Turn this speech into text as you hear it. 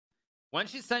When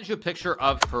she sends you a picture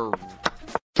of her...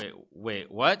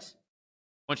 Wait, what?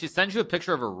 When she sends you a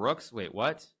picture of her rooks? Wait,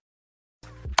 what?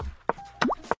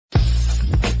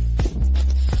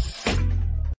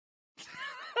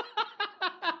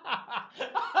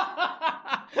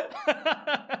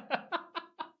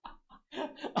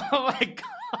 Oh my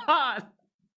god!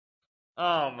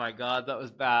 Oh my god, that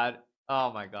was bad.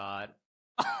 Oh my god.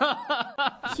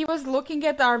 He was looking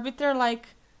at the arbiter like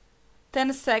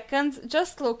 10 seconds,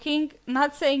 just looking,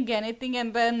 not saying anything,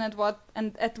 and then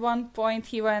at one point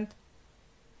he went,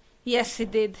 yes,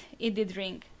 it did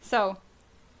ring. So,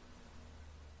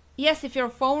 yes, if your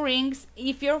phone rings,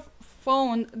 if your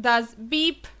phone does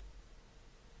beep,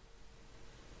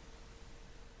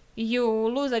 you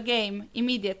lose a game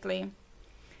immediately.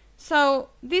 So,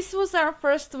 this was our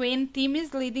first win. Team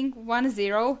is leading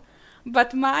 1-0,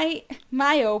 but my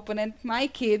opponent, my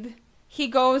kid, he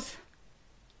goes...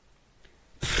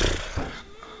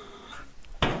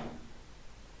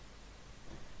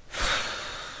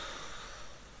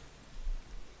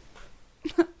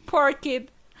 Poor kid.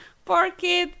 Poor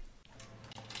kid.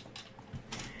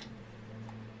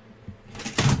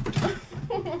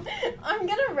 I'm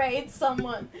gonna raid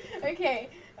someone. Okay.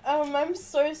 I'm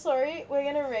so sorry. We're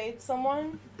gonna raid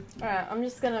someone. Alright, I'm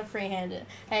just gonna freehand it.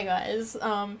 Hey guys,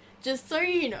 just so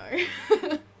you know,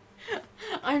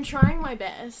 I'm trying my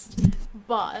best,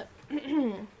 but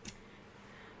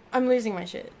I'm losing my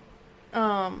shit.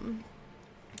 I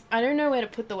don't know where to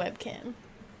put the webcam.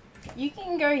 You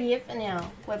can go here for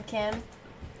now, webcam.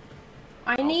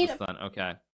 I need...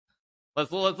 Okay.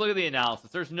 Let's look at the analysis.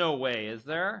 There's no way, is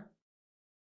there?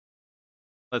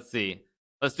 Let's see.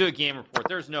 Let's do a game report.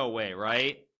 There's no way,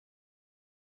 right?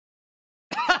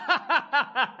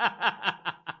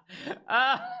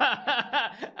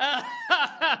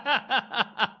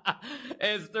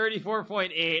 It's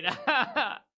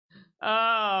 34.8.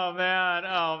 Oh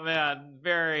man.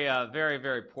 Very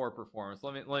very poor performance.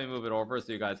 Let me move it over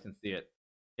so you guys can see it.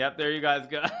 Yep, there you guys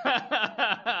go.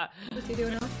 What's he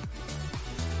doing now?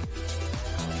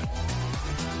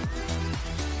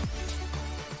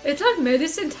 It's on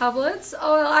medicine tablets?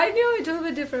 Oh, I knew it was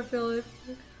a different Philip.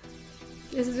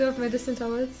 Is it off medicine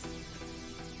tablets?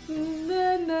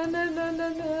 No.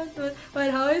 Wait,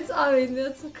 how it's... I mean,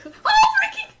 that's... Oh,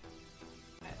 freaking...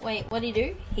 Wait, what do you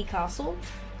do? He castle?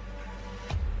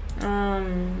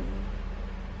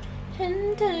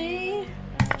 Hentaiiii.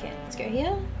 Okay, let's go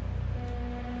here.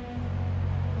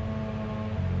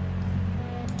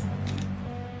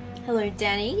 Hello,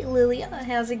 Danny, Lilia,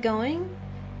 how's it going?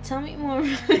 Tell me more.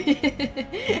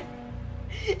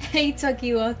 Hey,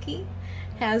 Tokiwaki,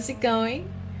 how's it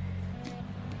going?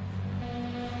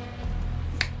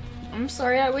 I'm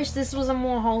sorry, I wish this was a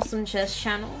more wholesome chess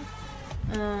channel.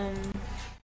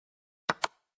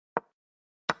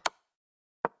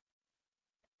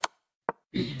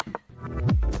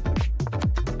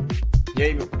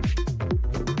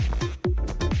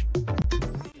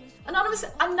 Anonymous,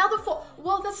 another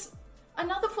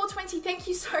 420, thank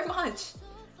you so much.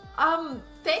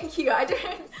 Thank you. I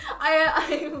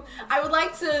would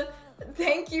like to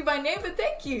thank you by name, but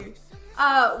thank you.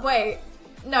 Wait.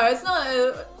 No, it's not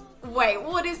wait,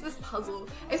 what is this puzzle?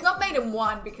 It's not made in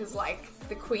one because, like,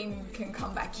 the queen can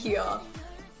come back here.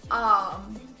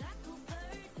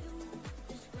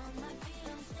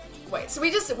 Wait, so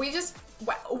we just, wait,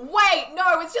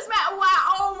 no, it's just made,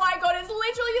 wow, oh my god, it's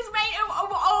literally just made,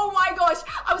 oh my gosh.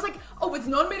 I was like, oh, it's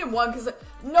not made in one because,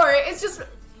 no, it's just...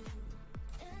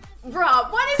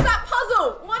 Bruh, what is that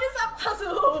puzzle? What is that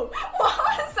puzzle? What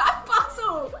was that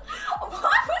puzzle? What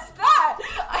was that?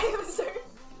 I am so...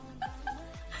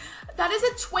 That is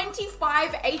a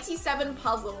 2587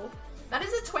 puzzle. That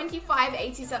is a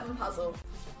 2587 puzzle.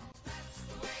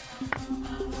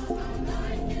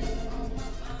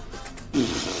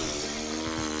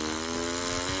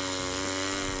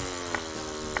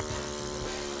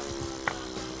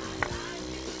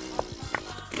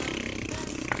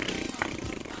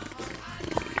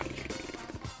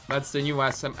 That's the new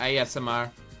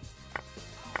ASMR.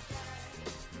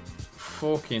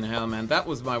 Fucking hell, man. That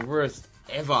was my worst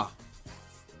ever.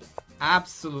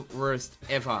 Absolute worst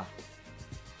ever.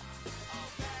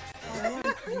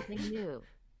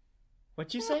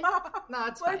 What'd you say? Nah,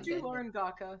 it's fine. What'd you learn,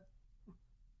 Gaka?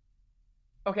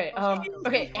 Okay,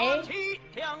 okay,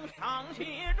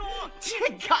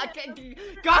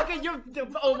 Gaka, you're...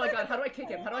 Oh my god, how do I kick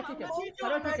him? How do I kick him? How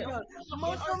do I kick him?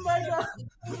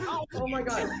 Oh my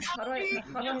god, how do I...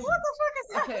 What the fuck is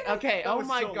that? Okay, oh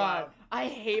my god. I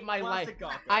hate my life.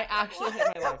 I actually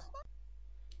hate my life.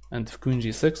 And queen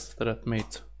g6, threat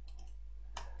mate.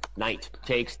 Knight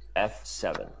takes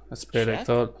f7. Let's play like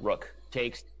that. Rook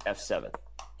takes f7.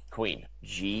 Queen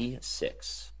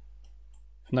g6.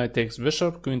 Knight takes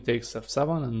bishop, queen takes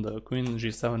f7, and queen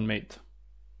g7 mate.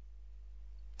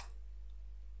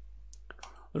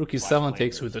 Rook e7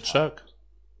 takes with a check.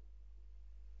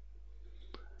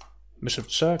 Bishop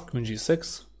check, queen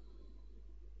g6.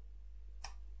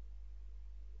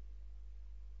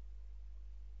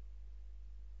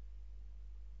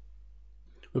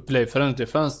 We play French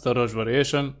defense, Taroj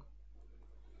variation.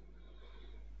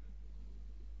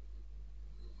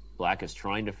 Black is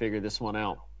trying to figure this one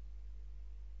out.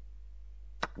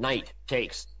 Knight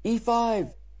takes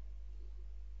e5.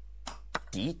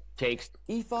 D takes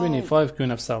e5. Queen e5, queen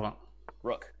f7.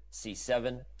 Rook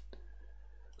c7.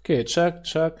 Okay, check,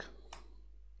 check.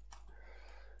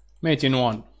 Mate in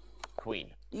 1.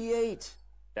 Queen e8.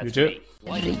 That's GG.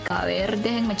 mate. Rica, a ver,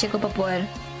 déjenme checo para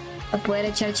poder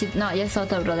echar chit. No, ya está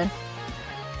otro, brother.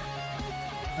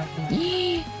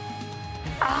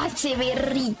 ¡Ah, se ve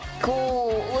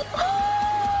rico!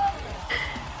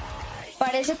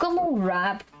 Parece como un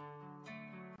rap.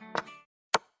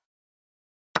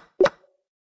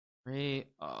 Three,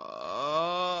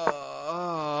 I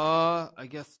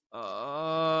guess,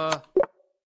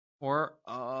 or,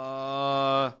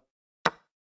 oh,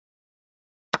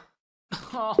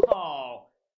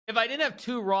 if I didn't have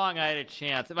two wrong, I had a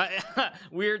chance. If I,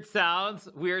 weird sounds,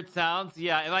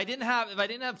 yeah, if I didn't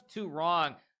have two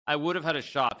wrong, I would have had a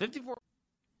shot. 54.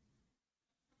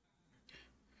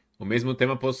 O mesmo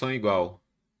tema, posição igual.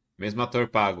 Mesmo ator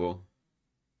pago.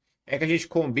 É que a gente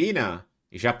combina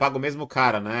e já paga o mesmo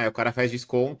cara, né? O cara faz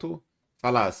desconto.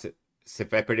 Fala, você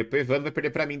vai perder pro Ivan, vai perder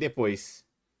pra mim depois.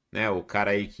 Né? O cara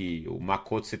aí que... O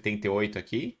Makoto 78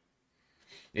 aqui.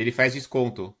 Ele faz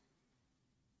desconto.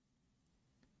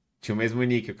 Tinha o mesmo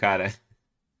nick, o cara.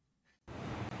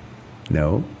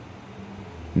 No.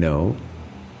 No.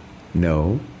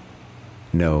 No.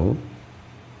 No.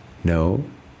 No.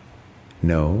 No.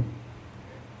 No.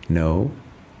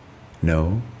 No.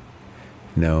 No.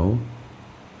 No.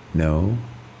 No.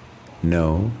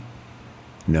 No.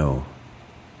 No.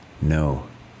 No.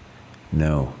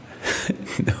 No.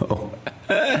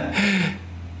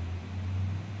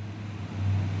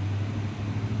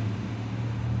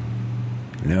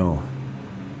 No.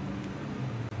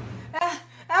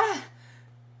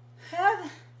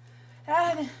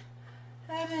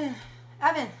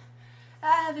 Evan.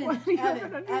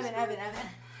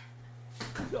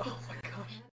 Oh my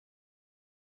gosh.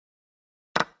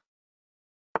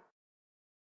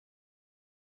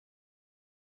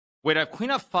 Wait, I have queen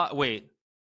f5. Wait.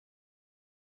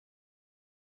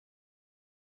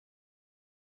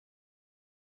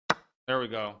 There we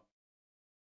go.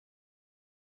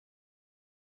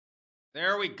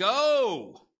 There we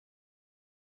go.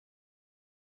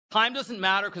 Time doesn't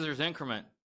matter because there's increment.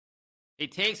 He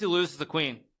takes, he loses the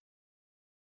queen.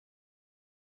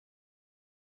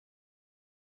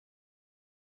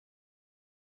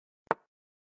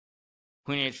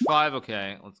 Queen h5.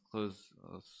 Okay, let's close.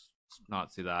 Let's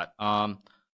not see that.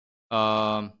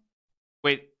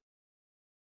 Wait.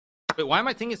 Why am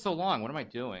I thinking so long? What am I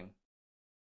doing?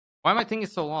 Why am I thinking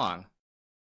so long?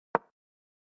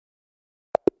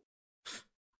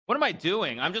 What am I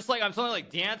doing? I'm suddenly like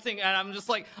dancing, and I'm just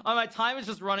like, oh, my time is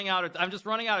just running out. I'm just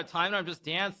running out of time, and I'm just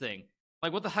dancing.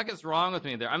 Like, what the heck is wrong with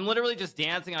me there? I'm literally just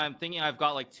dancing, and I'm thinking I've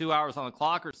got like 2 hours on the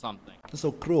clock or something. That's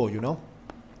so cruel, you know?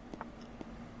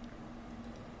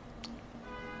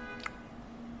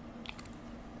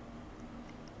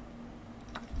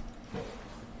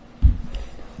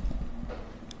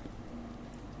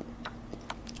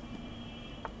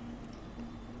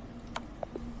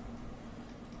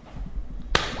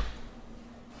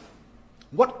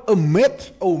 What a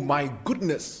myth! Oh my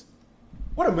goodness!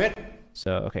 What a myth!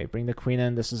 So okay, bring the queen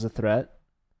in. This is a threat.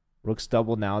 Rook's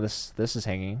double now. This is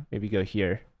hanging. Maybe go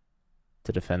here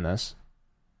to defend this.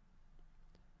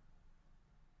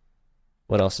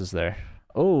 What else is there?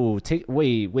 Oh, take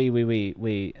wait.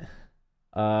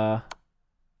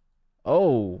 Oh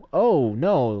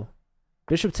no.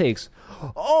 Bishop takes.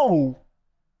 Oh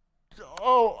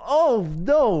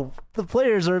no! The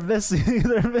players are missing.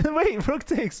 Wait, Rook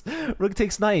takes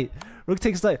knight. Rook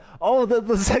takes knight. Oh,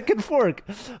 the second fork.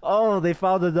 Oh, they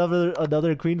found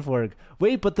another queen fork.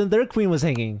 Wait, but then their queen was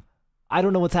hanging. I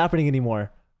don't know what's happening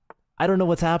anymore. I don't know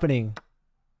what's happening.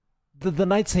 The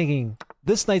knight's hanging.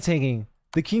 This knight's hanging.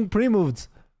 The king pre-moved.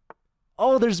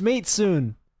 Oh, there's mate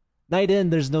soon. Knight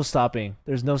in. There's no stopping.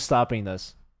 There's no stopping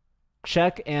this.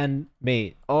 Check and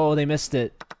mate. Oh, they missed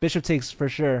it. Bishop takes for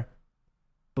sure.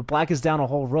 But black is down a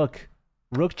whole rook.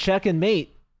 Rook check and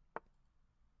mate.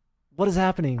 What is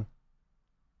happening?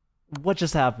 What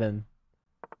just happened?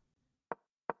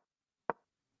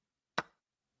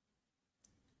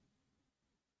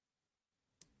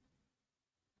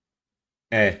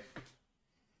 É.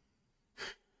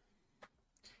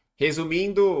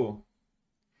 Resumindo,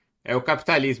 é o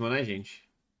capitalismo, né, gente?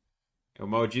 É o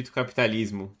maldito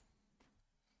capitalismo.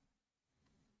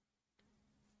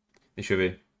 Deixa eu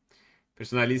ver.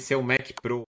 Personalize seu Mac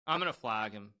Pro. I'm gonna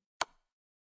flag him.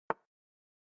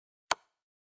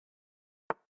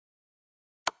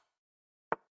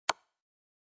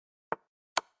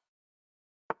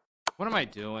 What am I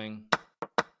doing?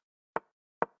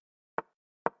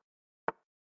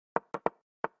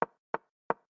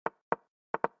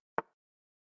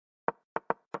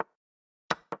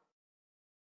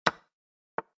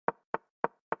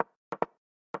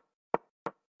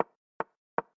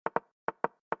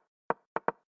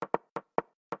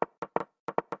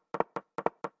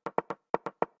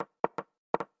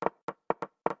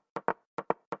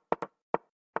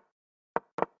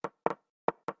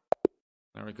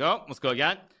 There we go. Let's go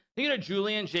again. Thank you to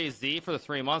Julian JZ for the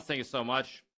 3 months. Thank you so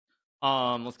much.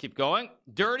 Let's keep going.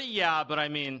 Dirty, yeah, but I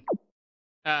mean,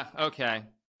 okay,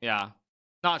 yeah,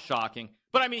 not shocking.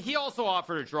 But I mean, he also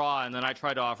offered a draw, and then I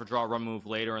tried to offer draw run move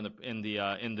later in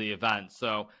the event.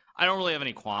 So I don't really have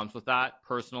any qualms with that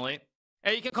personally.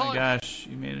 Hey, you can call Oh my it. gosh,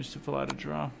 you managed to pull out a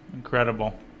draw.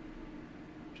 Incredible.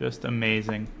 Just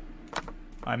amazing.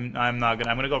 I'm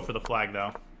gonna go for the flag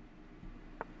though.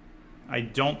 I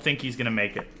don't think he's gonna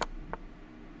make it.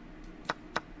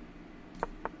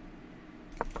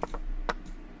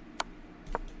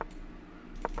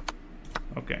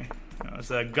 Okay. It's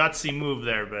a gutsy move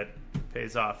there, but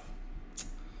pays off.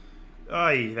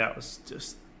 Ay, that was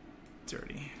just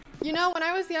dirty. You know, when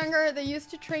I was younger, they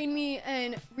used to train me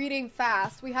in reading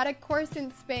fast. We had a course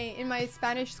in Spain, in my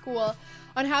Spanish school,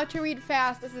 on how to read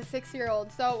fast as a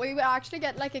 6-year-old. So we would actually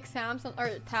get like exams or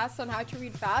tests on how to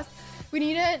read fast.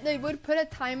 They would put a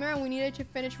timer, and we needed to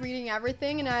finish reading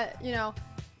everything in a, you know,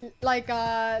 like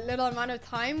a little amount of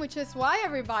time, which is why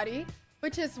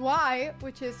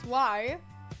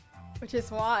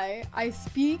I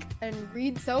speak and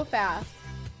read so fast.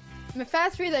 I'm a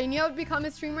fast reader. I knew I would become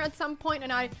a streamer at some point,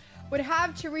 and I would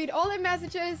have to read all the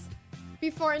messages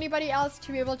before anybody else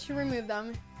to be able to remove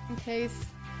them in case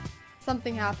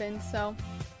something happened. So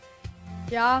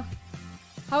yeah,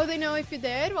 how would they know if you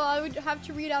did? Well, I would have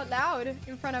to read out loud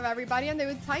in front of everybody, and they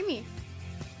would time me.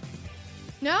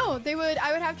 No,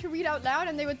 I would have to read out loud,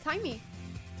 and they would time me.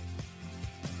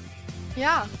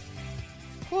 Yeah,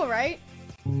 cool, right?